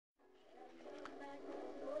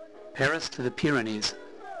Paris to the Pyrenees,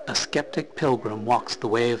 a skeptic pilgrim walks the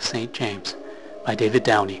way of St. James, by David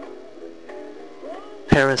Downie.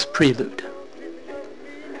 Paris Prelude.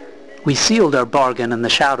 We sealed our bargain in the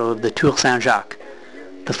shadow of the Tour Saint-Jacques,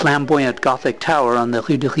 the flamboyant Gothic tower on the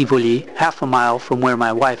Rue de Rivoli, half a mile from where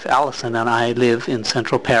my wife Alison and I live in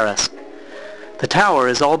central Paris. The tower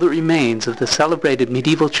is all that remains of the celebrated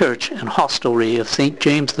medieval church and hostelry of St.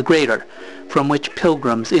 James the Greater, from which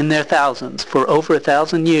pilgrims in their thousands for over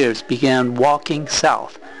 1,000 years began walking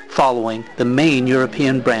south, following the main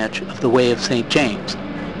European branch of the Way of St. James,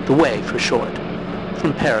 the Way for short,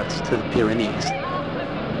 from Paris to the Pyrenees.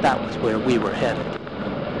 That was where we were headed.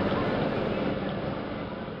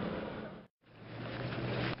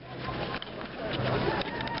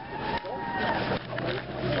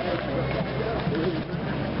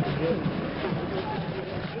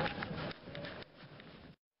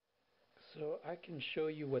 So I can show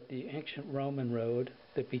you what the ancient Roman road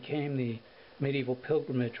that became the medieval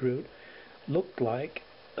pilgrimage route looked like.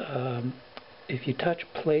 If you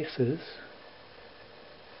touch places,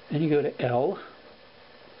 then you go to L,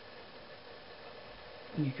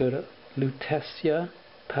 you go to Lutetia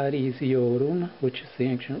Parisiorum, which is the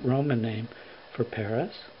ancient Roman name for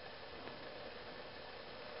Paris,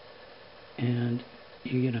 and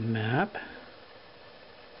you get a map.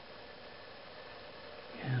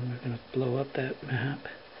 And we're going to blow up that map.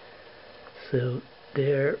 So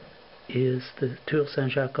there is the Tour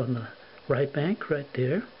Saint-Jacques on the right bank, right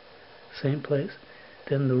there. Same place.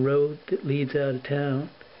 Then the road that leads out of town,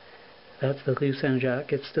 that's the Rue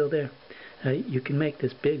Saint-Jacques. It's still there. You can make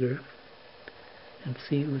this bigger and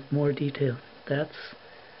see with more detail. That's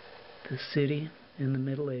the city in the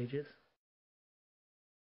Middle Ages.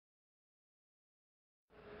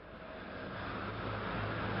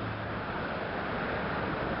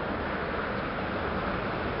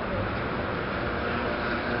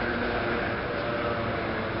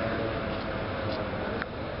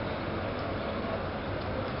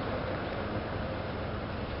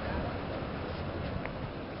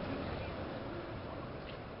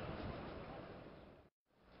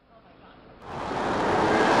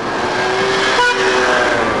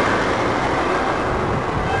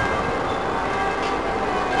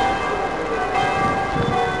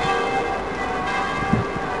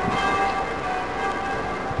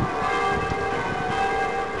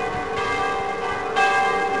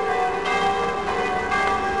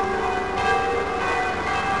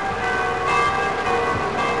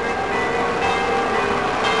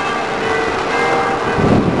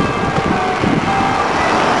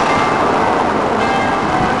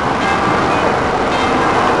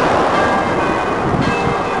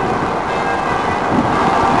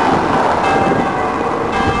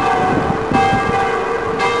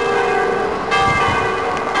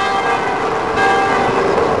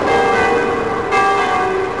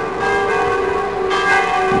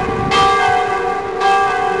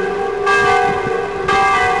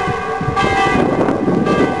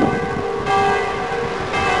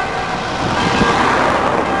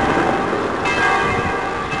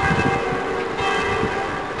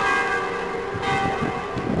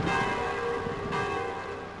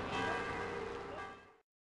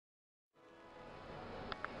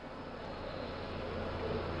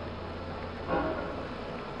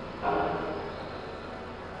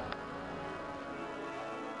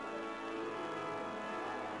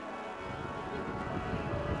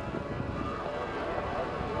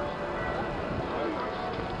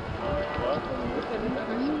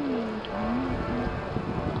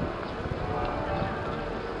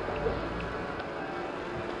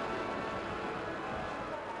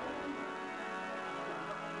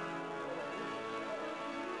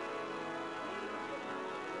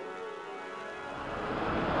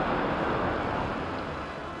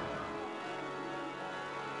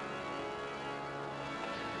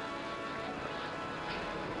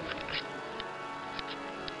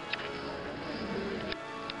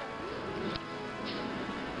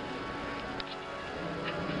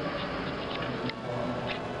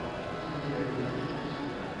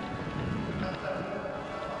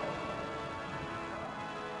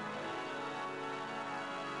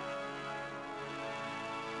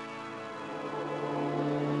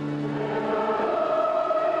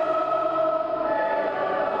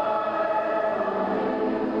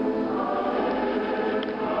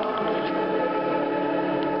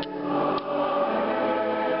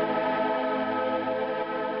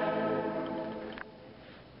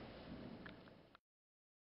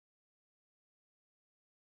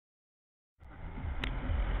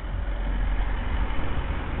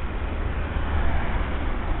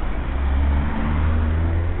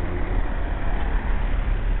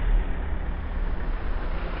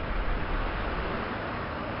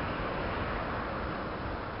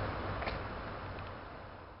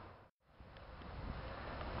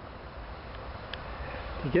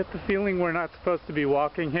 You get the feeling we're not supposed to be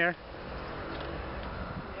walking here?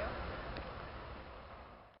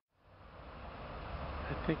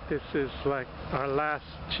 I think this is like our last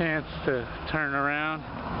chance to turn around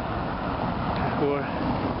before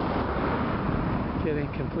getting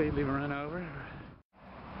completely run over.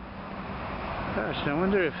 Gosh, I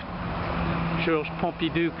wonder if Georges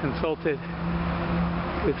Pompidou consulted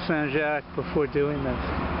with Saint-Jacques before doing this.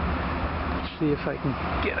 Let's see if I can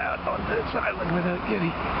get out on this island without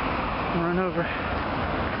getting run over.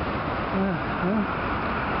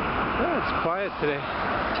 Oh, it's quiet today.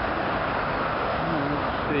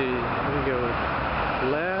 Let's see, we go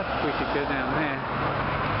left, we could go down there.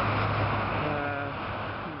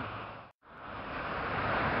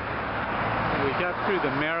 We got through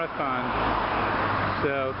the marathon,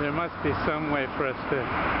 so there must be some way for us to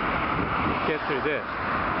get through this.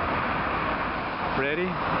 Ready?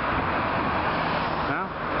 No?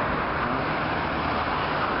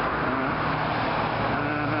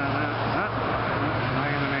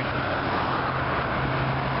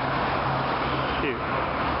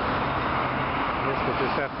 We'll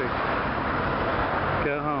just have to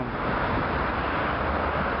go home,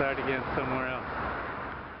 start again somewhere else.